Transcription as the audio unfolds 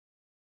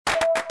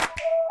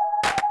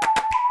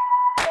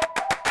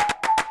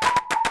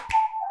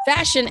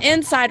Fashion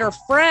Insider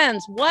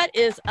friends, what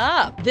is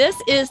up? This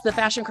is the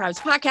Fashion Crimes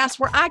Podcast,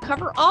 where I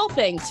cover all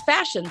things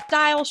fashion,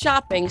 style,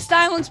 shopping,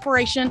 style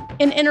inspiration,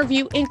 and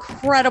interview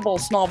incredible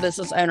small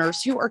business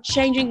owners who are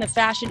changing the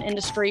fashion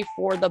industry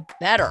for the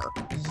better.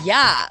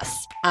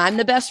 Yes, I'm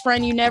the best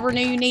friend you never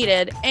knew you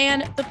needed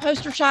and the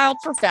poster child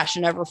for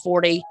fashion over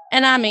 40,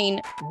 and I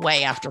mean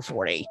way after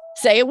 40.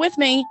 Say it with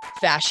me,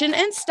 fashion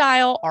and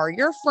style are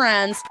your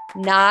friends,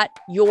 not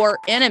your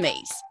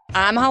enemies.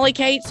 I'm Holly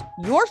Cates,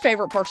 your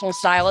favorite personal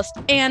stylist,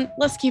 and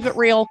let's keep it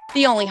real,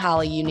 the only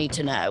Holly you need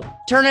to know.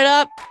 Turn it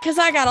up, because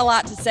I got a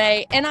lot to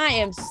say, and I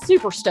am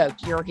super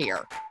stoked you're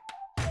here.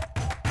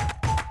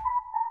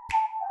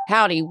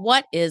 Howdy,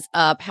 what is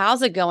up?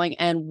 How's it going?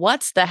 And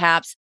what's the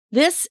haps?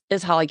 This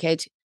is Holly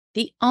Cates,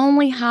 the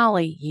only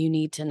Holly you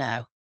need to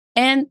know,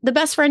 and the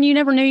best friend you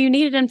never knew you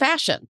needed in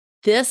fashion.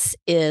 This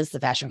is the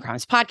Fashion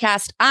Crimes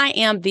Podcast. I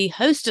am the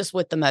hostess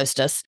with the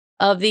mostest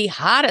of the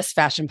hottest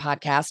fashion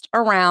podcast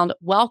around.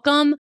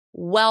 Welcome,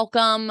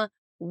 welcome,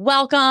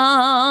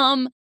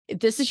 welcome. If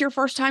this is your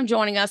first time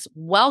joining us,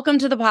 welcome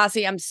to the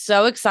posse. I'm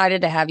so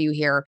excited to have you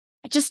here.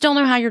 I just don't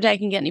know how your day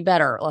can get any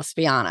better, let's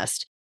be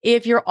honest.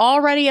 If you're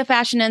already a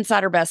Fashion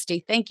Insider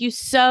bestie, thank you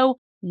so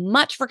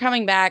much for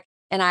coming back.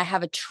 And I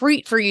have a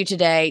treat for you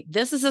today.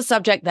 This is a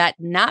subject that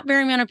not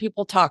very many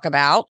people talk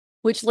about,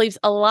 which leaves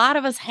a lot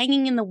of us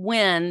hanging in the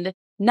wind,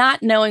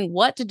 not knowing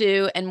what to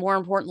do, and more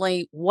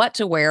importantly, what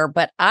to wear.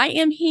 But I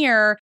am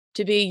here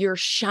to be your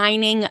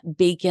shining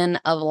beacon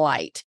of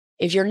light.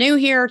 If you're new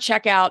here,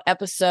 check out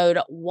episode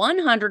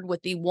 100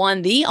 with the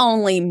one, the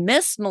only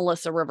Miss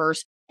Melissa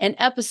Rivers, and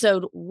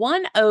episode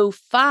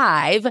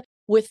 105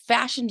 with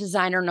fashion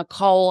designer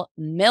Nicole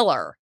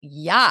Miller.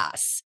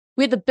 Yes.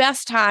 We had the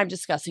best time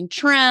discussing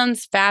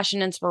trends,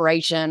 fashion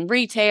inspiration,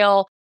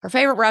 retail, her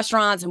favorite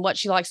restaurants, and what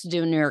she likes to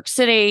do in New York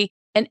City,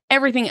 and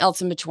everything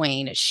else in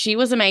between. She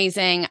was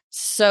amazing.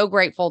 So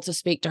grateful to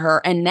speak to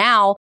her. And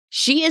now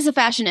she is a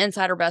Fashion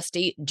Insider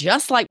bestie,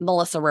 just like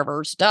Melissa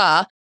Rivers.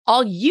 Duh.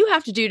 All you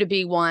have to do to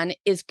be one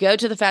is go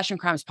to the Fashion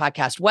Crimes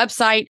Podcast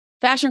website,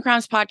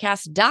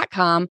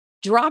 fashioncrimespodcast.com,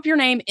 drop your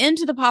name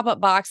into the pop-up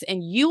box,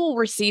 and you will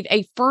receive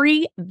a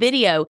free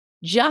video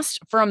just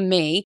from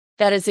me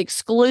that is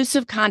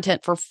exclusive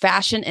content for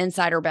Fashion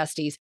Insider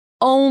besties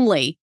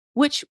only,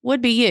 which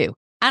would be you.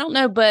 I don't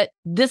know, but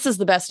this is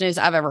the best news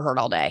I've ever heard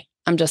all day.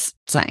 I'm just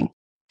saying.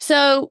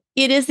 So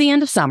it is the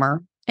end of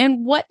summer.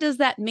 And what does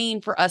that mean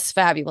for us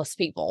fabulous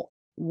people?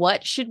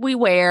 What should we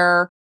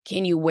wear?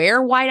 Can you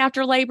wear white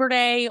after Labor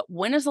Day?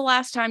 When is the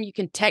last time you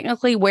can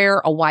technically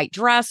wear a white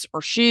dress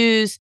or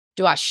shoes?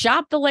 Do I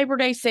shop the Labor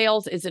Day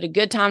sales? Is it a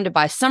good time to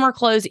buy summer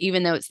clothes,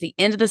 even though it's the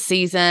end of the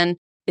season?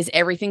 Is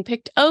everything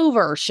picked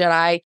over? Should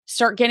I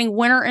start getting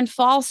winter and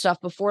fall stuff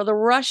before the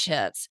rush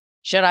hits?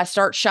 Should I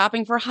start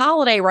shopping for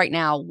holiday right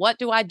now? What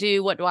do I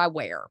do? What do I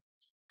wear?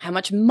 How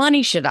much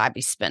money should I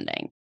be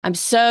spending? I'm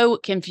so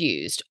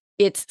confused.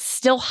 It's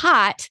still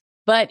hot,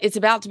 but it's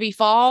about to be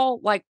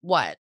fall. Like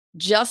what?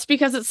 Just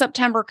because it's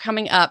September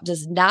coming up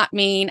does not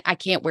mean I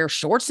can't wear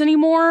shorts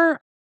anymore.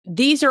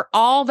 These are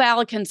all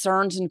valid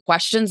concerns and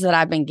questions that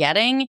I've been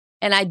getting,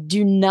 and I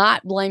do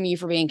not blame you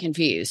for being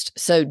confused.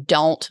 So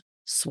don't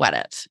sweat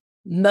it.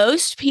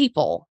 Most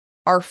people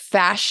are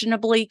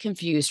fashionably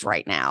confused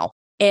right now.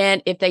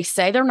 And if they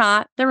say they're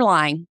not, they're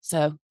lying.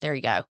 So there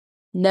you go.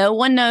 No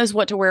one knows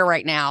what to wear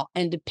right now.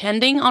 And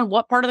depending on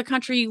what part of the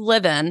country you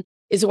live in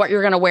is what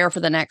you're going to wear for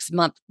the next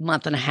month,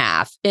 month and a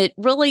half. It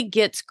really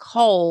gets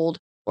cold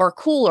or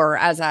cooler,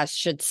 as I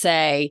should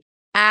say,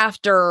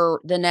 after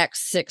the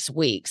next 6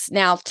 weeks.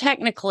 Now,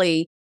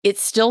 technically,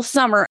 it's still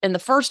summer and the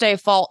first day of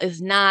fall is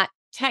not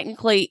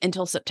technically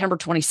until September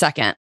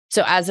 22nd.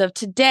 So as of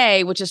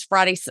today, which is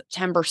Friday,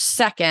 September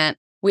 2nd,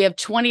 we have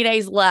 20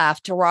 days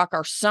left to rock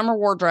our summer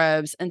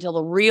wardrobes until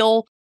the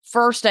real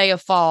first day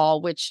of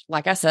fall, which,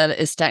 like I said,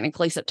 is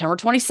technically September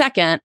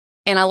 22nd.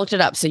 And I looked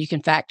it up, so you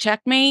can fact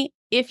check me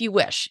if you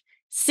wish.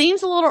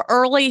 Seems a little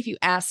early if you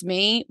ask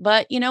me,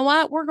 but you know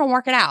what? We're going to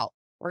work it out.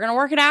 We're going to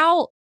work it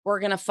out. We're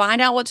going to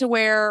find out what to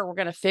wear. We're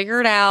going to figure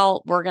it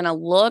out. We're going to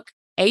look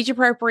age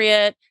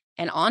appropriate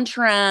and on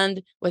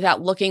trend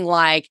without looking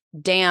like,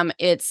 damn,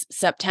 it's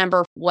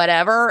September,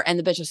 whatever, and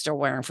the bitch is still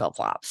wearing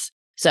flip-flops.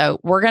 So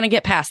we're going to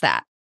get past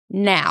that.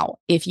 Now,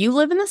 if you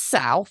live in the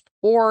South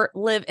or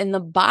live in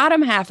the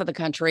bottom half of the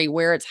country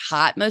where it's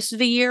hot most of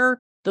the year,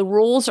 the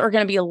rules are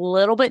going to be a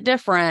little bit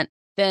different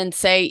than,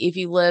 say, if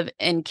you live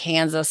in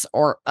Kansas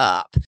or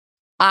up.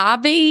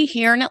 Obvi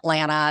here in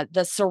Atlanta,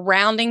 the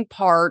surrounding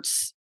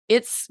parts,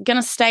 it's going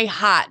to stay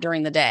hot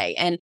during the day.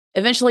 And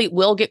eventually it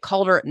will get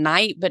colder at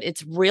night, but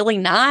it's really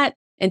not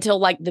until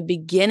like the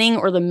beginning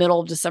or the middle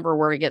of December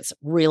where it gets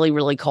really,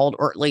 really cold,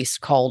 or at least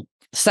cold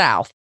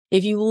south.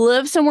 If you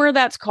live somewhere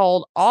that's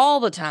cold all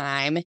the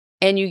time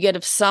and you get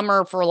a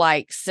summer for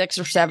like 6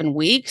 or 7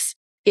 weeks,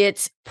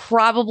 it's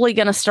probably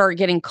going to start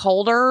getting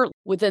colder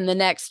within the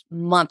next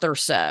month or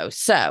so.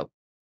 So,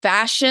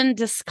 fashion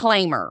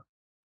disclaimer.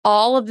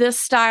 All of this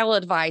style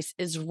advice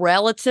is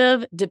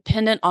relative,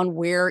 dependent on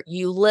where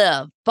you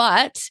live.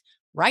 But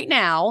right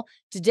now,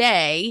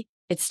 today,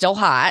 it's still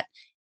hot.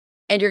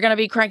 and you're going to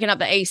be cranking up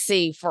the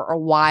AC for a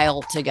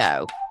while to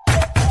go.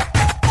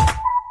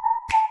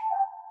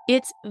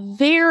 It's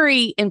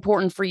very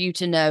important for you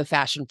to know,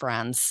 fashion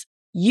friends,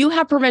 you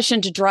have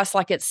permission to dress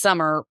like it's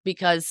summer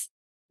because,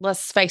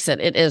 let's face it,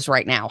 it is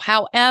right now.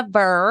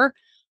 However,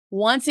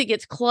 once it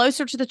gets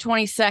closer to the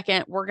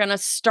 22nd, we're going to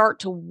start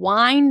to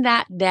wind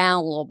that down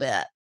a little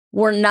bit.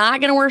 We're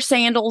not going to wear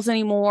sandals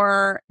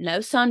anymore, no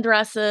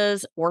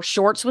sundresses or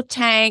shorts with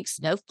tanks,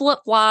 no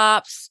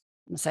flip-flops.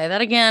 I'm going to say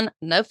that again,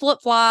 no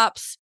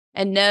flip-flops,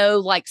 and no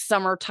like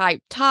summer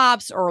type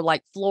tops or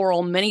like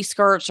floral mini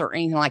skirts or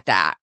anything like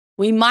that.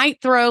 We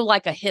might throw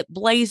like a hip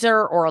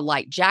blazer or a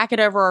light jacket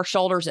over our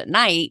shoulders at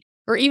night,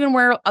 or even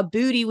wear a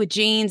bootie with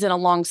jeans and a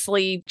long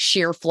sleeve,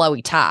 sheer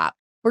flowy top.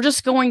 We're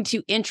just going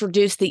to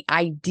introduce the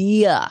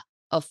idea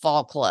of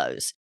fall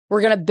clothes.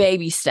 We're going to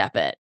baby step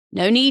it.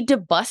 No need to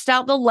bust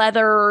out the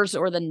leathers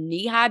or the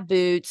knee-high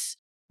boots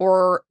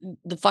or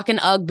the fucking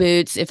Ugg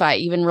boots, if I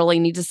even really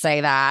need to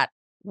say that.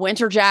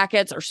 Winter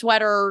jackets or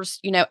sweaters,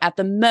 at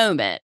the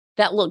moment.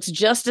 That looks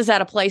just as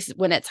out of place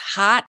when it's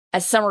hot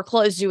as summer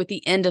clothes do at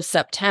the end of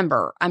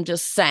September. I'm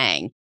just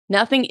saying.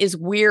 Nothing is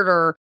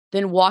weirder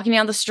than walking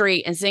down the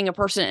street and seeing a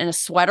person in a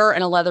sweater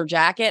and a leather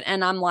jacket.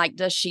 And I'm like,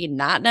 does she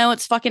not know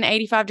it's fucking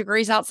 85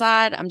 degrees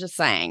outside? I'm just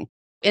saying.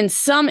 In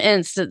some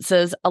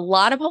instances, a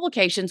lot of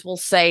publications will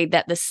say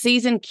that the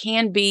season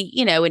can be,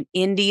 an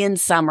Indian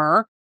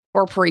summer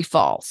or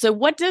pre-fall. So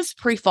what does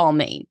pre-fall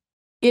mean?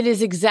 It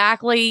is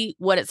exactly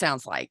what it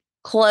sounds like.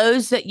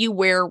 Clothes that you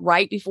wear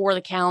right before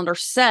the calendar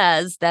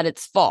says that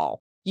it's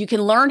fall. You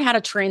can learn how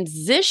to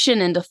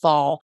transition into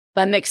fall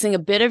by mixing a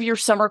bit of your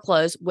summer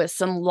clothes with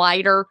some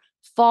lighter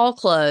fall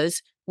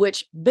clothes,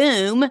 which,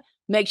 boom,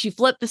 makes you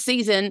flip the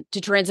season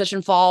to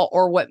transition fall,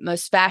 or what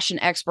most fashion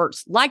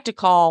experts like to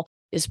call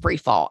is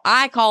pre-fall.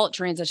 I call it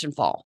transition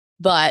fall,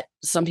 but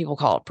some people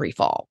call it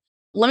pre-fall.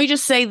 Let me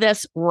just say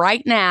this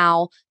right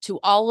now to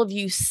all of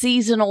you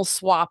seasonal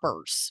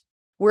swappers,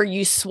 where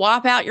you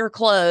swap out your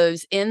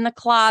clothes in the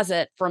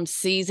closet from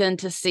season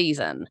to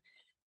season.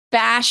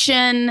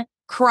 Fashion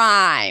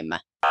crime.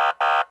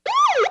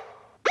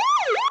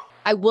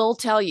 I will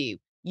tell you,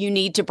 you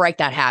need to break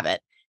that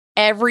habit.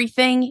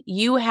 Everything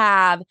you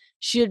have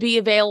should be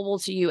available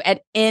to you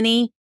at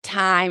any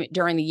time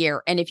during the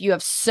year. And if you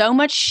have so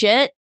much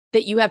shit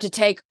that you have to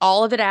take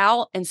all of it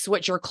out and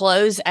switch your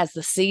clothes as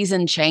the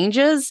season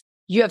changes,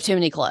 you have too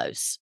many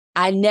clothes.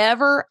 I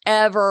never,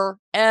 ever,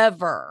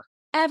 ever,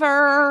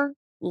 ever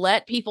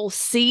let people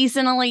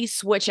seasonally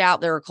switch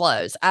out their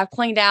clothes. I've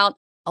cleaned out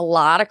a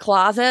lot of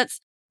closets.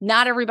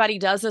 Not everybody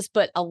does this,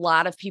 but a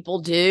lot of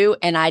people do.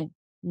 And I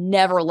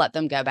never let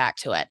them go back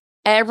to it.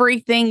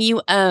 Everything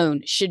you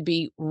own should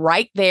be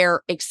right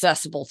there,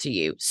 accessible to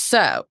you.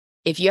 So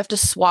if you have to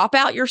swap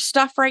out your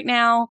stuff right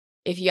now,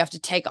 if you have to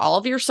take all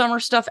of your summer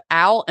stuff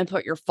out and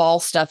put your fall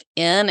stuff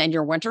in and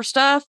your winter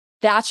stuff,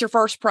 that's your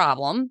first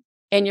problem.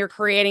 And you're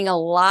creating a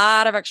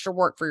lot of extra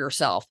work for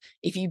yourself.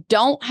 If you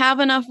don't have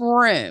enough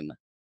room,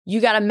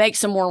 you got to make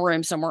some more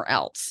room somewhere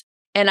else.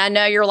 And I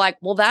know you're like,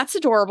 well, that's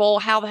adorable.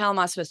 How the hell am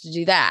I supposed to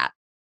do that?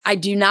 I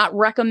do not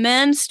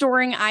recommend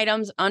storing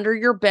items under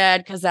your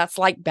bed because that's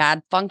like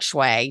bad feng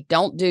shui.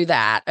 Don't do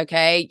that.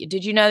 Okay.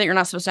 Did you know that you're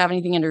not supposed to have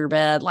anything under your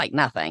bed? Like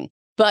nothing.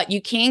 But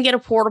you can get a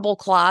portable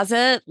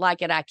closet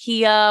like at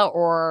IKEA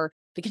or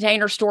the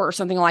Container Store or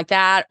something like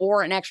that,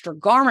 or an extra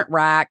garment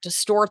rack to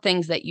store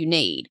things that you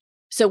need.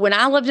 So when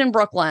I lived in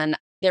Brooklyn,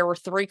 there were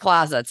 3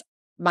 closets.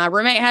 My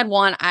roommate had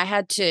 1, I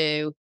had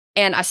 2,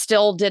 and I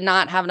still did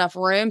not have enough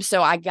room.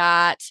 So I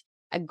got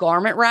a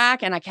garment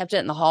rack and I kept it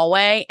in the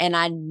hallway, and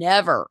I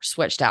never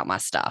switched out my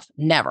stuff.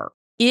 Never.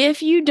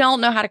 If you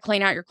don't know how to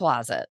clean out your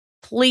closet,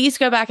 please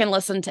go back and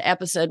listen to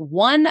episode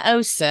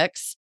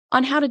 106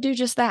 on how to do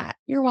just that.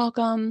 You're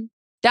welcome.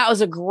 That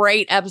was a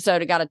great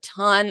episode. It got a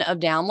ton of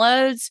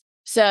downloads.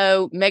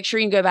 So make sure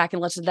you can go back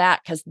and listen to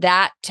that, because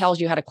that tells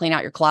you how to clean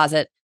out your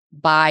closet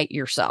by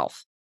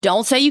yourself.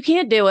 Don't say you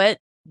can't do it.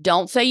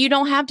 Don't say you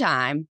don't have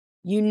time.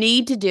 You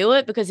need to do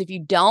it, because if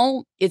you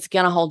don't, it's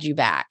going to hold you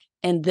back.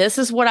 And this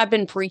is what I've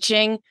been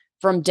preaching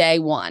from day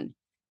one.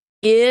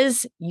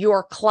 Is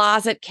your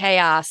closet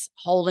chaos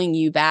holding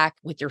you back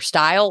with your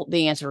style?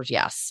 The answer is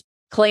yes.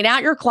 Clean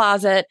out your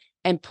closet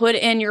and put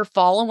in your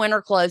fall and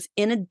winter clothes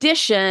in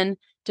addition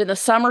to the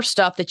summer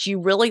stuff that you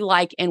really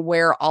like and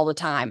wear all the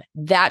time.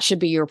 That should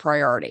be your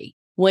priority.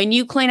 When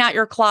you clean out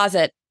your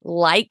closet,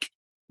 like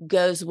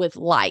goes with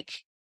like,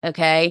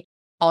 okay?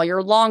 All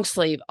your long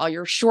sleeve, all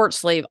your short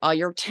sleeve, all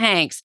your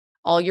tanks,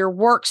 all your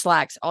work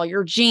slacks, all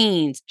your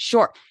jeans,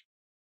 short.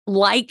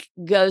 Like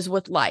goes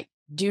with like.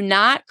 Do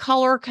not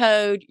color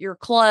code your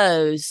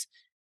clothes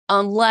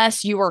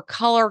unless you are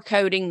color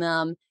coding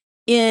them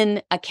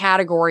in a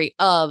category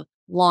of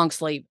long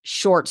sleeve,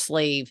 short,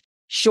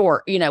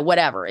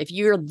 whatever. If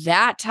you're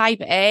that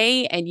type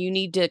A and you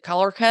need to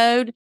color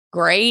code,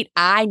 great.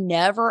 I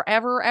never,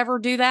 ever, ever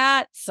do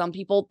that. Some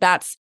people,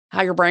 that's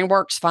how your brain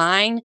works,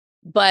 fine.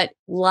 But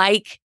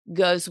like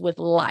goes with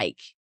like.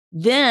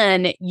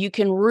 Then you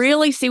can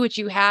really see what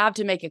you have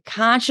to make a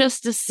conscious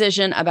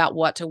decision about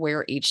what to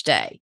wear each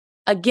day.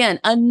 Again,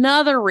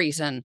 another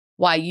reason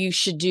why you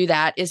should do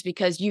that is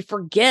because you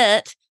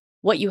forget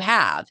what you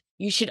have.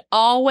 You should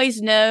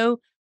always know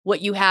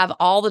what you have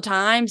all the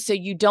time so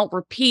you don't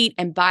repeat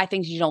and buy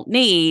things you don't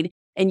need,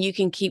 and you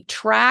can keep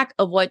track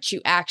of what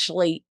you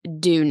actually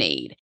do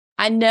need.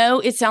 I know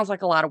it sounds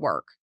like a lot of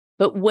work,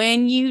 but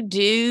when you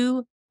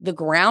do the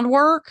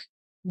groundwork,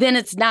 then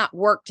it's not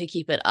work to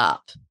keep it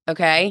up,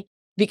 okay?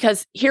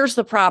 Because here's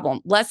the problem.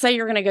 Let's say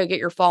you're going to go get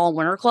your fall and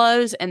winter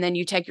clothes, and then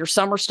you take your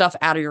summer stuff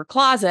out of your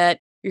closet.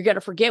 You're going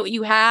to forget what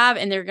you have,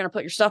 and they're going to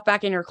put your stuff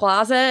back in your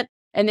closet.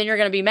 And then you're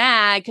going to be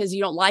mad because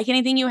you don't like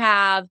anything you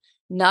have.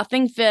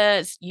 Nothing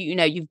fits.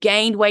 You've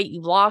gained weight.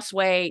 You've lost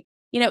weight.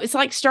 It's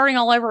like starting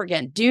all over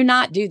again. Do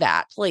not do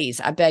that. Please.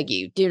 I beg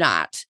you, do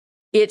not.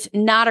 It's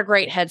not a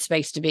great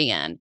headspace to be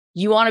in.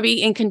 You want to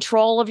be in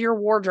control of your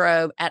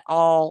wardrobe at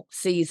all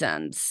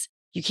seasons.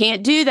 You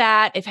can't do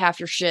that if half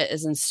your shit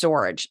is in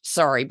storage.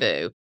 Sorry,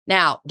 boo.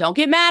 Now, don't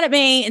get mad at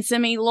me and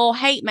send me a little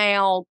hate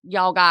mail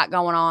y'all got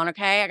going on,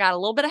 okay? I got a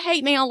little bit of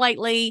hate mail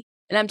lately.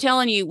 And I'm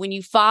telling you, when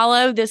you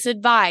follow this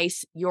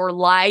advice, your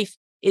life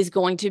is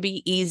going to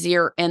be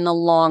easier in the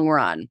long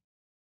run.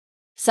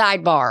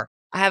 Sidebar,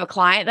 I have a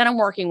client that I'm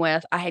working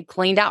with. I had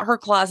cleaned out her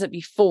closet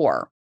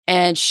before,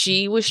 and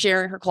she was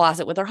sharing her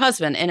closet with her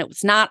husband, and it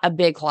was not a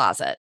big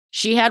closet.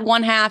 She had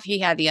one half, he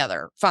had the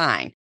other.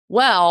 Fine.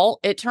 Well,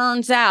 it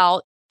turns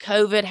out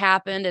COVID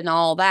happened and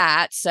all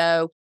that,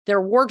 so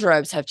their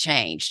wardrobes have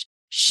changed.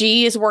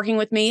 She is working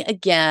with me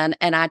again,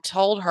 and I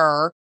told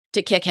her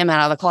to kick him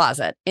out of the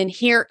closet. And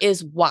here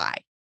is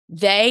why.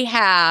 They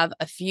have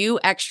a few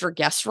extra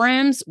guest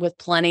rooms with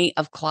plenty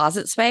of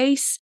closet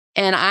space.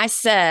 And I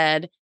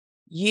said,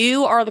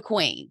 you are the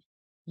queen.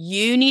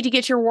 You need to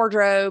get your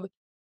wardrobe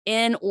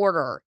in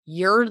order.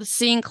 You're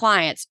seeing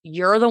clients.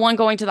 You're the one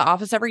going to the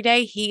office every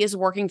day. He is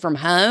working from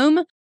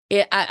home.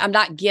 I'm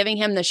not giving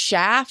him the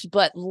shaft,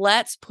 but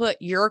let's put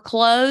your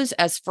clothes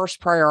as first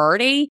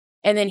priority.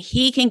 And then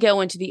he can go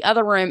into the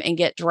other room and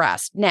get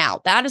dressed.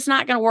 Now, that is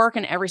not going to work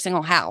in every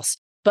single house,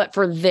 but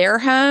for their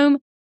home,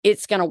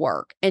 it's going to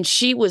work. And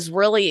she was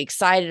really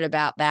excited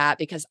about that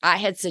because I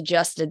had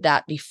suggested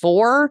that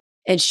before,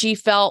 and she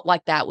felt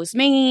like that was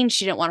mean.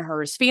 She didn't want to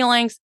hurt his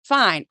feelings.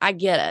 Fine, I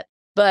get it.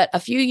 But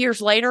a few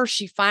years later,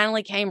 she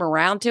finally came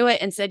around to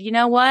it and said, you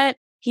know what?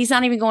 He's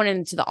not even going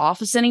into the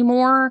office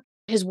anymore.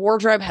 His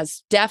wardrobe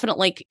has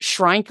definitely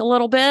shrank a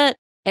little bit.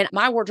 And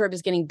my wardrobe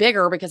is getting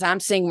bigger because I'm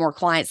seeing more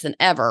clients than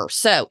ever.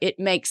 So it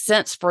makes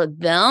sense for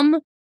them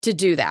to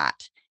do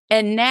that.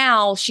 And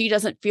now she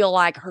doesn't feel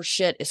like her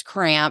shit is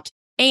cramped,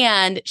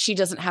 and she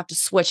doesn't have to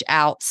switch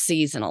out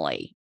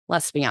seasonally.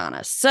 Let's be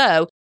honest.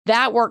 So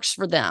that works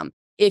for them.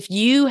 If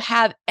you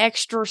have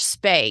extra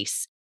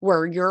space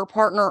where your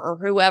partner or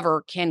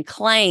whoever can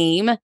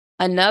claim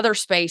another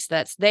space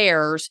that's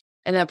theirs,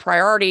 and the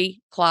priority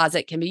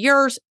closet can be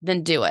yours,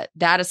 then do it.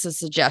 That is a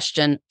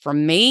suggestion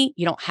from me.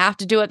 You don't have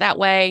to do it that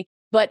way,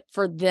 but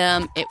for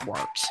them, it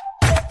works.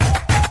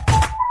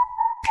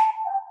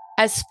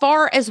 As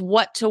far as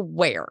what to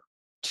wear,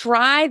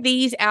 try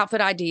these outfit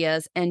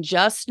ideas and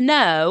just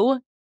know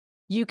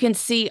you can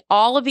see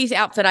all of these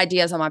outfit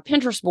ideas on my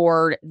Pinterest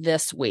board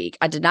this week.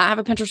 I did not have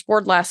a Pinterest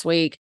board last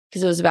week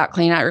because it was about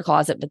cleaning out your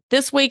closet, but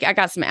this week I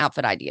got some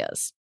outfit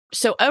ideas.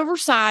 So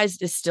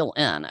oversized is still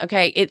in,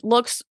 okay? It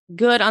looks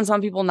good on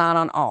some people, not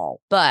on all.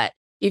 But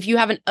if you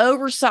have an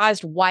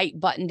oversized white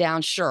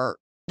button-down shirt,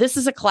 this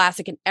is a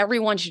classic and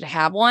everyone should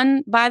have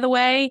one, by the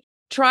way.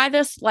 Try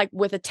this like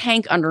with a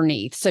tank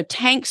underneath. So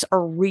tanks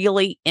are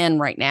really in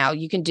right now.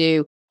 You can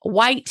do a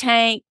white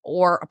tank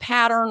or a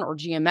pattern or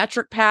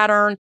geometric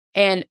pattern,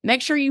 and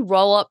make sure you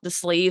roll up the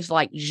sleeves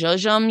like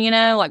zhuzh them,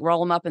 like roll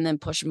them up and then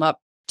push them up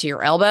to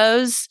your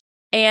elbows.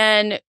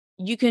 And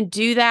you can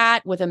do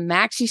that with a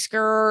maxi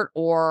skirt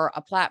or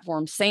a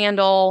platform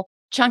sandal,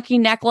 chunky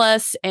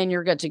necklace, and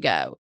you're good to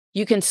go.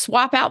 You can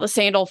swap out the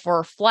sandal for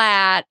a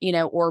flat,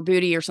 or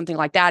booty or something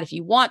like that if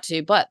you want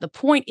to. But the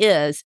point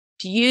is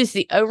to use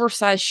the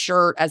oversized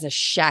shirt as a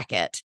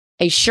shacket.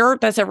 A shirt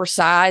that's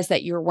oversized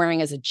that you're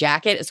wearing as a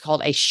jacket is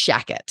called a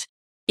shacket.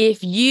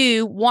 If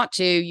you want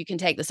to, you can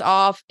take this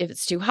off if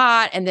it's too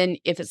hot. And then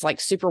if it's like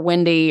super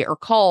windy or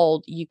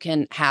cold, you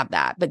can have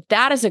that. But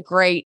that is a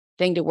great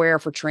thing to wear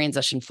for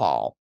transition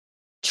fall.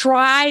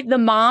 Try the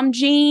mom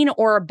jean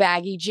or a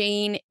baggy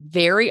jean,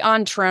 very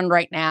on trend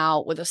right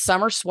now with a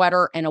summer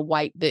sweater and a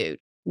white boot.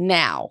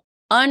 Now,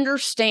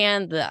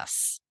 understand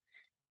this.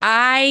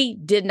 I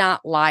did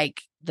not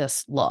like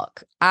this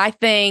look. I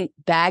think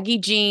baggy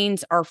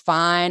jeans are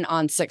fine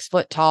on 6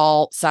 foot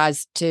tall,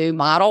 size 2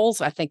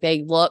 models. I think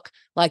they look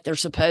like they're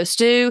supposed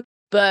to.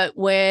 But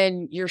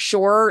when you're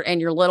short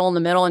and you're little in the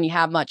middle and you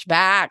have much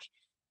back,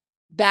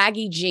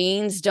 baggy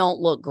jeans don't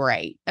look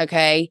great,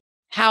 okay?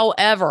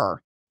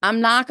 However, I'm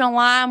not going to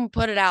lie, I'm going to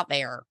put it out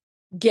there.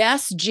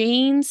 Guess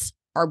jeans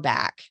are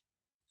back.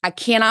 I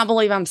cannot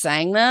believe I'm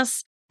saying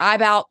this. I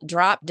about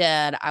dropped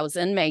dead. I was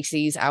in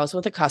Macy's. I was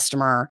with a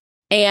customer,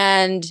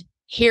 and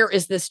here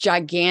is this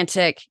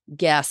gigantic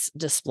Guess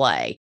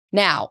display.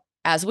 Now,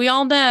 as we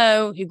all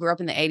know, who grew up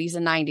in the 80s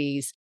and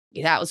 90s,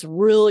 That was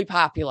really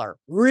popular,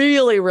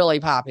 really, really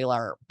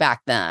popular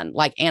back then.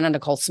 Like Anna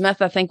Nicole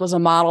Smith, I think, was a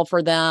model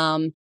for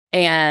them.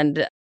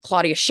 And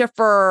Claudia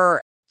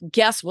Schiffer,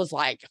 Guess was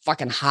like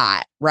fucking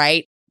hot,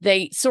 right?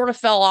 They sort of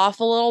fell off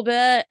a little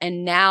bit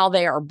and now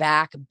they are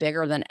back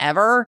bigger than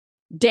ever.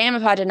 Damn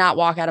if I did not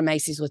walk out of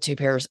Macy's with 2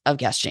 pairs of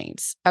Guess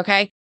jeans.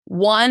 Okay.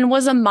 One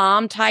was a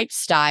mom type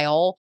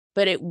style,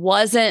 but it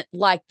wasn't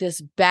like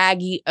this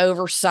baggy,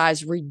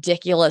 oversized,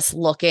 ridiculous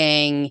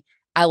looking,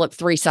 I look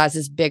 3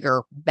 sizes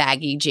bigger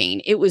baggy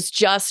jean. It was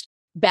just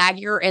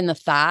baggier in the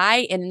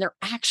thigh and they're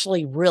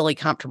actually really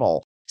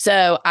comfortable.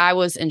 So I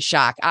was in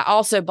shock. I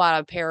also bought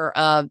a pair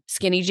of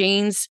skinny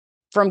jeans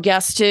from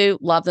Guess too.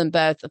 Love them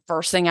both. The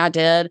first thing I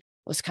did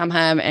was come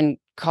home and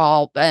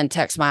call and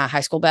text my high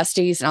school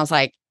besties. And I was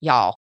like,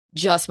 y'all,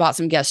 just bought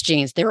some Guess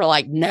jeans. They were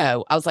like,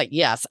 no. I was like,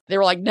 yes. They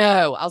were like,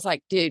 no. I was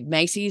like, dude,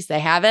 Macy's,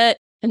 they have it.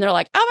 And they're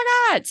like, oh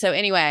my God. So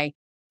anyway,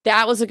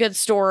 that was a good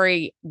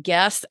story.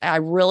 Guess I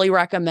really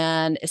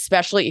recommend,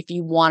 especially if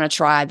you want to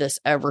try this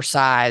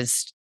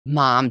oversized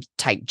mom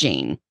type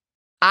jean.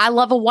 I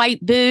love a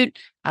white boot.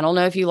 I don't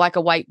know if you like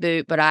a white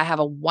boot, but I have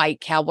a white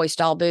cowboy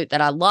style boot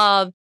that I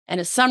love. And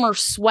a summer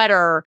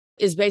sweater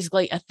is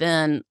basically a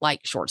thin, like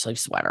short sleeve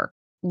sweater.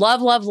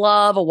 Love, love,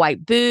 love a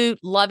white boot.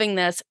 Loving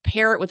this.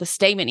 Pair it with a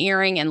statement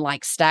earring and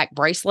like stack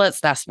bracelets.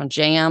 That's my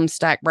jam,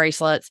 stack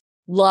bracelets.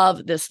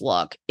 Love this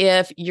look.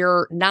 If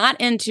you're not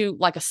into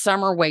like a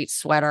summer weight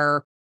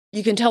sweater,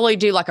 you can totally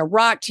do like a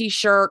rock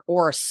t-shirt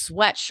or a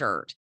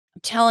sweatshirt.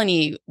 I'm telling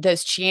you,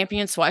 those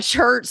Champion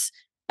sweatshirts,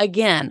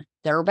 again,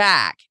 they're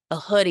back. A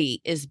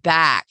hoodie is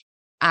back.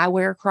 I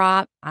wear a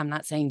crop. I'm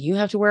not saying you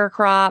have to wear a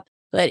crop,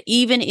 but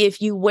even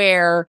if you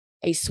wear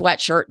a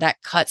sweatshirt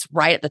that cuts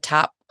right at the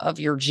top of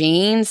your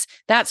jeans,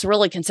 that's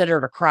really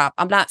considered a crop.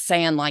 I'm not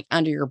saying like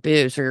under your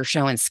boobs or you're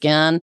showing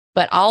skin,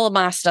 but all of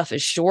my stuff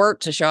is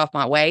short to show off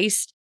my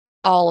waist.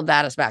 All of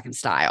that is back in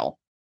style.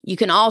 You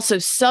can also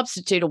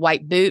substitute a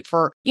white boot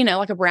for,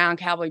 like a brown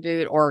cowboy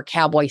boot or a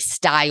cowboy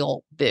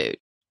style boot.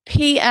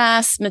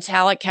 P.S.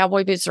 Metallic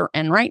cowboy boots are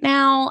in right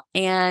now,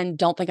 and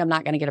don't think I'm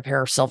not going to get a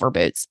pair of silver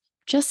boots.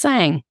 Just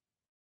saying.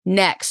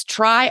 Next,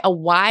 try a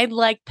wide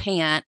leg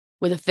pant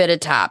with a fitted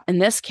top. In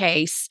this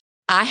case,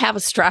 I have a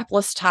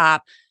strapless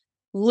top,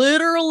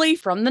 literally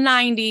from the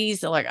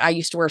 90s. Like I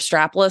used to wear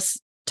strapless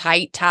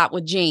tight top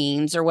with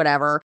jeans or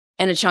whatever,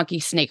 and a chunky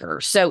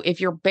sneaker. So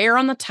if you're bare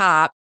on the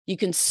top, you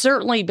can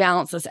certainly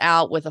balance this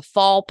out with a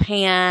fall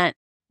pant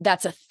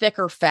that's a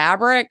thicker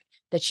fabric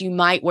that you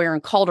might wear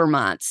in colder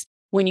months.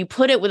 When you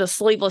put it with a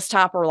sleeveless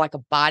top or like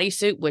a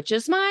bodysuit, which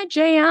is my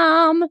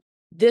jam,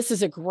 this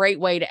is a great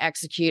way to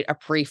execute a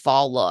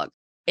pre-fall look.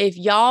 If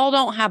y'all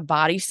don't have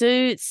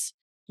bodysuits,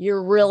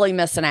 you're really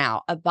missing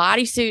out. A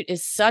bodysuit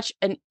is such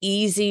an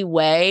easy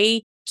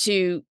way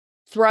to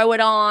throw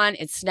it on.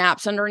 It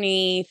snaps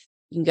underneath.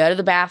 You can go to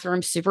the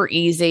bathroom super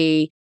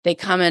easy. They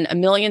come in a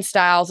million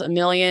styles, a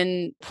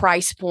million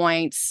price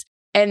points.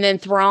 And then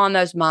throw on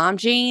those mom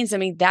jeans. I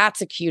mean,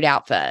 that's a cute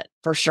outfit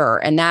for sure.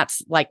 And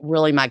that's like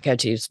really my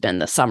go-to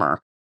spend this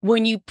summer.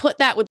 When you put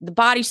that with the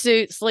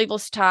bodysuit,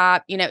 sleeveless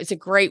top, it's a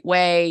great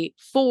way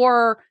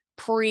for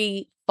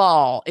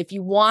pre-fall. If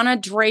you want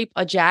to drape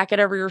a jacket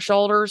over your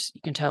shoulders,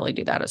 you can totally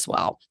do that as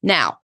well.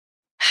 Now,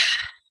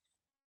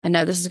 I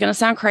know this is going to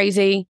sound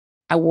crazy.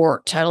 I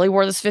totally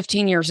wore this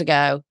 15 years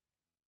ago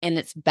and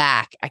it's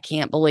back. I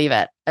can't believe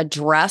it. A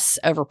dress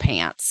over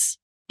pants.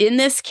 In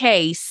this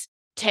case,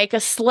 take a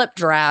slip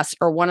dress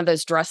or one of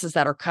those dresses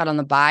that are cut on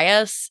the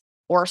bias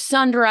or a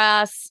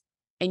sundress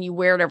and you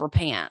wear it over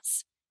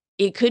pants.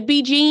 It could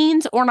be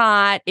jeans or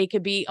not. It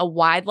could be a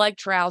wide leg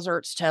trouser.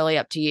 It's totally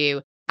up to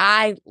you.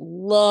 I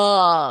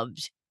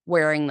loved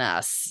wearing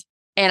this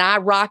and I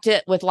rocked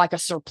it with like a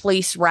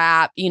surplice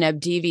wrap,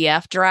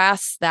 DVF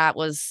dress that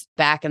was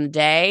back in the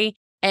day.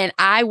 And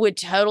I would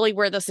totally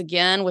wear this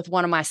again with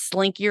one of my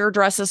slinkier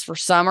dresses for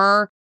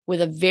summer,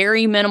 with a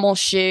very minimal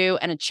shoe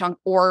and a chunk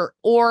or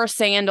a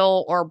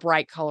sandal or a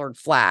bright colored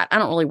flat. I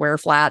don't really wear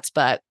flats,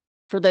 but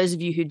for those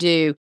of you who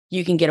do,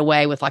 you can get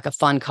away with like a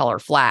fun color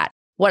flat.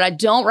 What I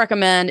don't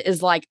recommend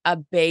is like a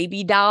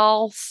baby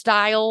doll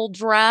style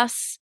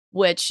dress,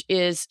 which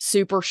is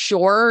super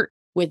short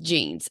with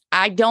jeans.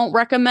 I don't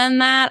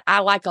recommend that. I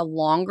like a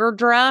longer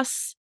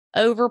dress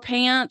over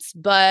pants,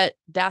 but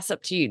that's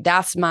up to you.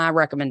 That's my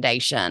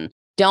recommendation.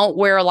 Don't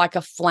wear like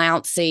a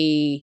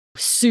flouncy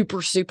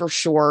super, super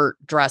short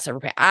dress over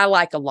pants. I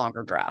like a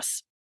longer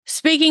dress.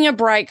 Speaking of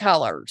bright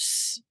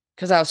colors,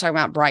 because I was talking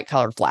about bright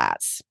colored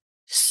flats,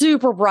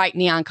 super bright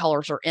neon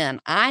colors are in.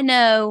 I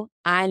know.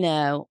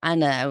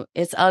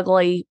 It's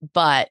ugly,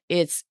 but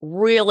it's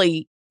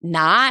really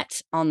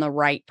not on the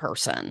right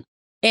person.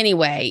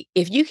 Anyway,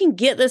 if you can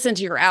get this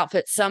into your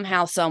outfit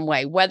somehow, some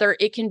way, whether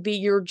it can be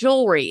your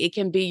jewelry, it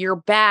can be your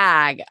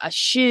bag, a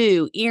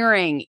shoe,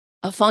 earring,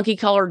 a funky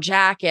colored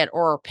jacket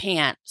or a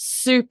pant,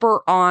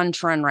 super on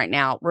trend right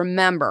now.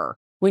 Remember,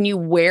 when you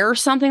wear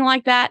something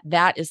like that,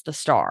 that is the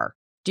star.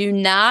 Do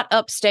not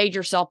upstage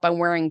yourself by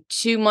wearing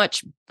too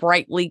much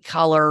brightly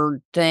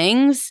colored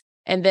things.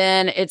 And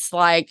then it's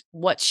like,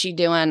 what's she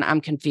doing?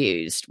 I'm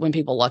confused when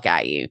people look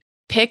at you.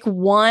 Pick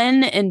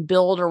one and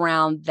build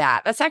around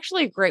that. That's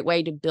actually a great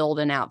way to build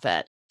an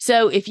outfit.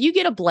 So if you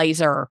get a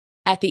blazer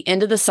at the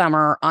end of the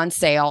summer on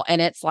sale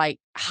and it's like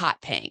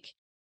hot pink,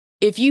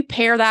 if you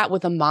pair that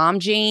with a mom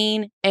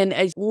jean and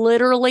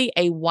literally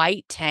a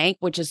white tank,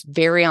 which is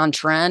very on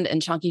trend,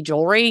 and chunky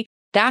jewelry,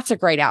 that's a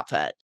great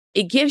outfit.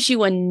 It gives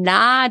you a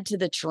nod to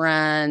the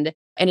trend,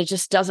 and it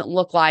just doesn't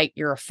look like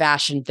you're a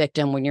fashion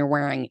victim when you're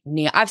wearing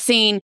neon. I've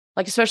seen,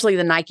 like, especially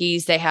the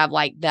Nikes, they have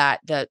like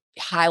that, the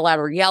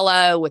highlighter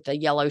yellow with the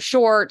yellow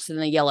shorts and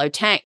the yellow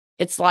tank.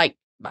 It's like,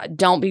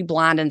 don't be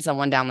blinding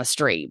someone down the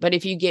street. But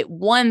if you get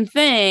one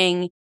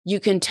thing, you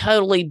can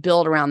totally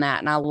build around that.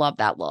 And I love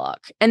that look.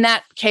 In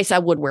that case, I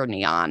would wear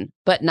neon,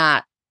 but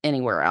not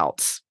anywhere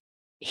else.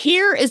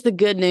 Here is the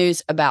good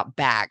news about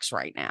bags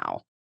right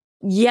now.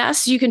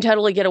 Yes, you can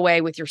totally get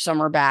away with your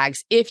summer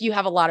bags if you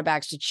have a lot of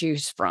bags to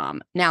choose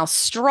from. Now,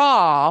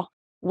 straw,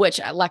 which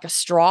like a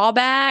straw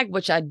bag,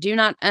 which I do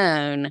not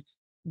own,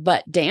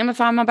 but damn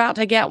if I'm about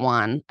to get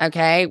one,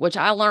 okay? Which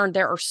I learned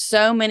there are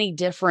so many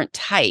different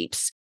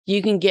types.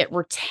 You can get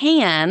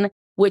rattan,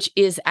 which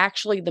is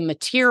actually the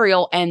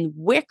material, and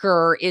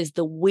wicker is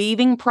the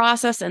weaving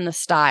process and the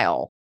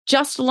style.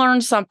 Just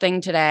learned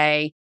something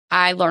today.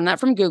 I learned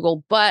that from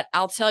Google, but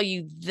I'll tell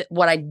you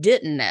what I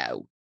didn't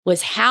know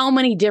was how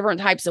many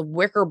different types of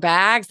wicker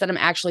bags that I'm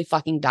actually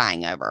fucking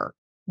dying over.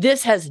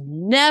 This has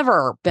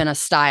never been a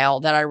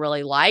style that I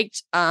really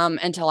liked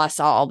until I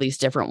saw all these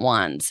different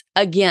ones.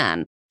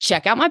 Again,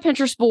 check out my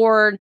Pinterest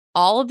board.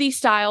 All of these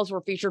styles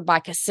were featured by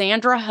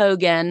Cassandra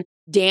Hogan,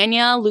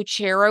 Dania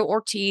Lucero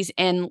Ortiz,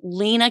 and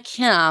Lena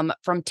Kim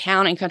from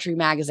Town and Country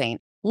Magazine.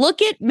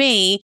 Look at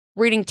me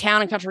reading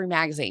Town and Country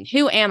Magazine.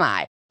 Who am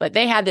I? But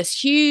they had this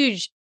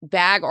huge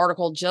bag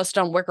article just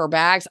on wicker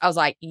bags. I was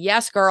like,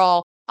 yes,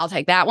 girl, I'll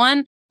take that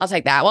one. I'll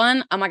take that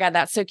one. Oh my God,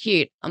 that's so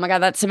cute. Oh my God,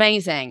 that's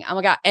amazing. Oh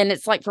my God. And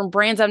it's like from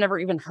brands I've never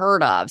even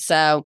heard of.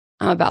 So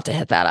I'm about to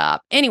hit that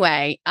up.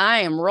 Anyway, I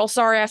am real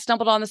sorry I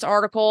stumbled on this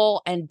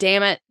article, and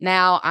damn it,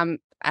 now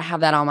I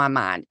have that on my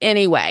mind.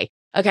 Anyway,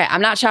 okay,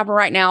 I'm not shopping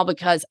right now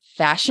because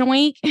Fashion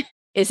Week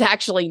is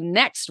actually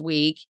next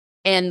week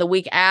and the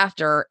week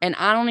after. And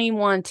I don't even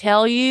want to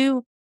tell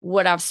you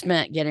what I've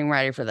spent getting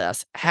ready for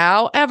this.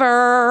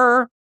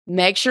 However,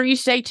 make sure you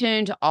stay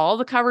tuned to all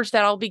the coverage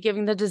that I'll be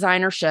giving the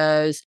designer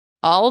shows,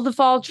 all of the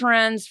fall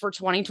trends for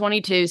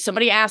 2022.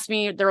 Somebody asked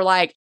me, they're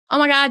like, oh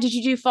my God, did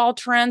you do fall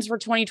trends for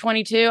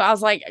 2022? I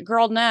was like,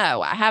 girl,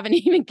 no, I haven't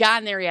even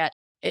gotten there yet.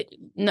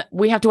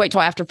 We have to wait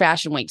till after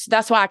Fashion Week. So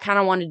that's why I kind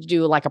of wanted to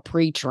do like a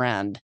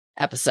pre-trend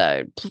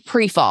episode,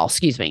 pre-fall,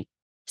 excuse me.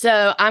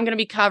 So I'm going to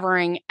be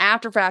covering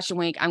after Fashion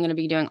Week. I'm going to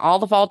be doing all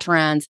the fall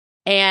trends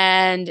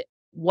and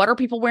what are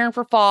people wearing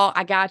for fall?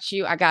 I got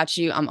you.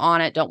 I'm on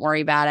it. Don't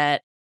worry about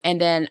it.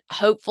 And then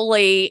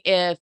hopefully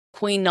if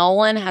Queen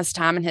Nolan has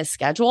time in his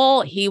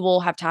schedule, he will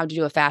have time to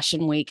do a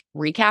Fashion Week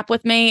recap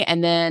with me.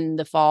 And then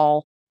the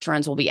fall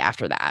trends will be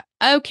after that.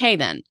 Okay,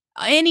 then.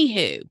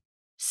 Anywho,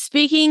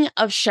 speaking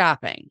of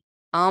shopping,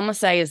 all I'm going to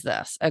say is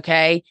this,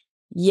 okay?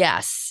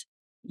 Yes,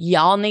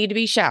 y'all need to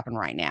be shopping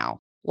right now.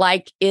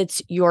 Like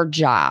it's your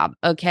job,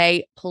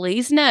 okay?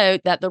 Please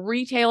note that the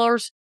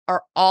retailers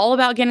are all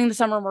about getting the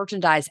summer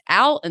merchandise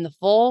out and the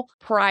full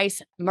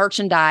price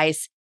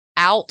merchandise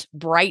out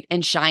bright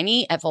and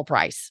shiny at full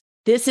price.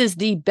 This is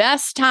the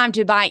best time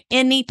to buy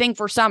anything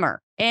for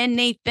summer.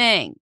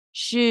 Anything.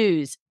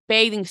 Shoes,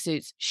 bathing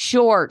suits,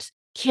 shorts,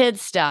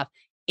 kids stuff,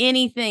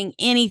 anything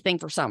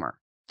for summer.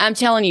 I'm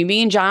telling you,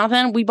 me and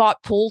Jonathan, we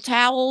bought pool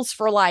towels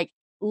for like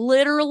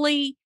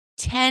literally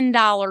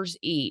 $10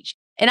 each.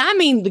 And I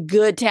mean the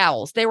good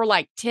towels. They were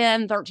like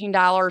 $10,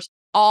 $13.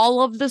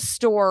 All of the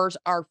stores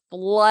are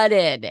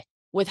flooded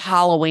with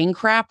Halloween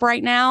crap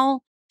right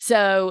now.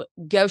 So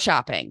go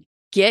shopping.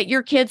 Get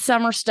your kids'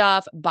 summer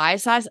stuff, buy a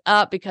size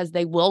up because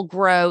they will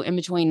grow in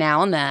between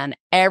now and then.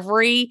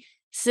 Every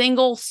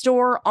single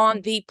store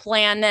on the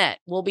planet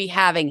will be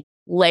having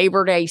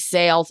Labor Day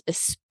sales,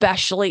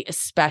 especially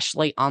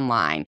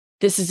online.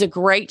 This is a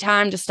great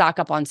time to stock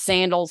up on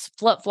sandals,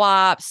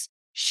 flip-flops,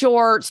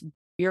 shorts.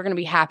 You're going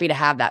to be happy to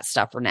have that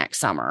stuff for next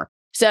summer.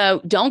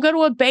 So don't go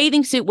to a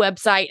bathing suit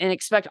website and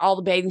expect all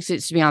the bathing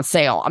suits to be on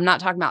sale. I'm not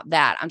talking about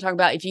that. I'm talking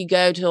about if you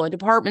go to a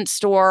department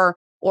store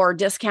or a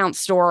discount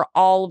store,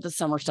 all of the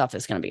summer stuff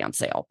is going to be on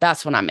sale.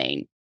 That's what I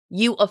mean.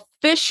 You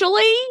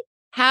officially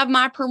have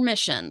my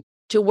permission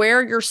to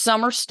wear your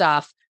summer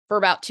stuff for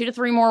about 2 to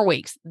 3 more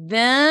weeks.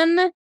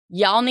 Then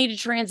y'all need to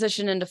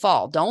transition into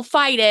fall. Don't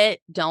fight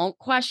it. Don't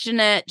question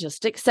it.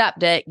 Just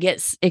accept it.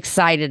 Get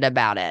excited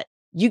about it.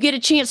 You get a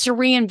chance to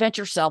reinvent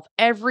yourself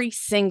every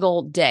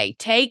single day.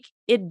 Take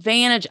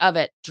advantage of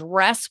it.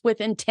 Dress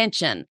with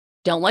intention.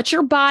 Don't let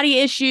your body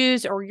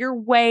issues or your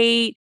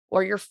weight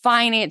or your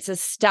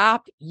finances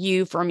stop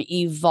you from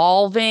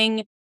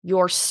evolving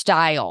your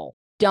style.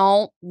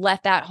 Don't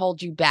let that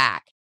hold you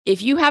back.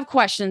 If you have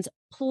questions,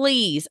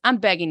 please, I'm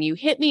begging you,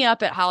 hit me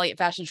up at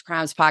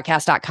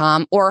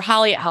holly@fashionscrimespodcast.com or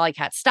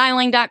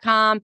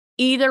holly@hollycatstyling.com.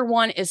 Either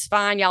one is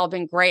fine. Y'all have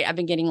been great. I've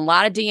been getting a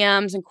lot of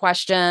DMs and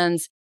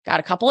questions. Got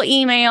a couple of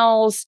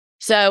emails.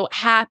 So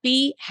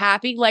happy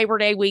Labor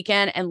Day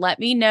weekend, and let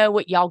me know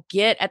what y'all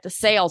get at the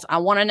sales. I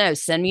want to know.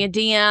 Send me a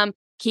DM,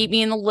 keep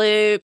me in the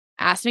loop,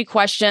 ask me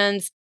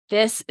questions.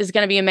 This is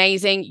going to be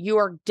amazing. You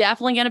are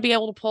definitely going to be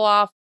able to pull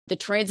off the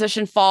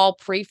transition fall,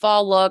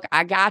 pre-fall look.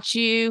 I got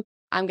you.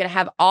 I'm going to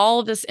have all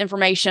of this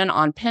information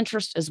on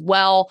Pinterest as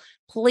well.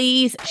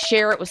 Please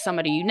share it with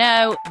somebody you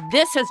know.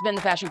 This has been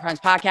the Fashion Crimes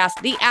Podcast,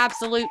 the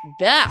absolute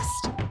best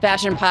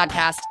fashion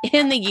podcast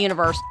in the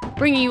universe,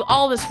 bringing you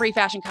all this free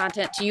fashion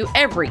content to you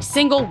every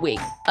single week.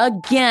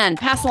 Again,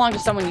 pass along to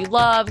someone you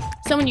love,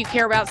 someone you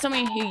care about,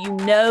 someone who you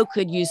know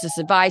could use this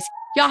advice.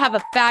 Y'all have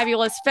a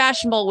fabulous,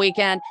 fashionable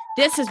weekend.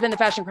 This has been the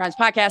Fashion Crimes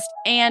Podcast,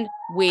 and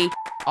we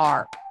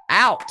are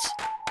out.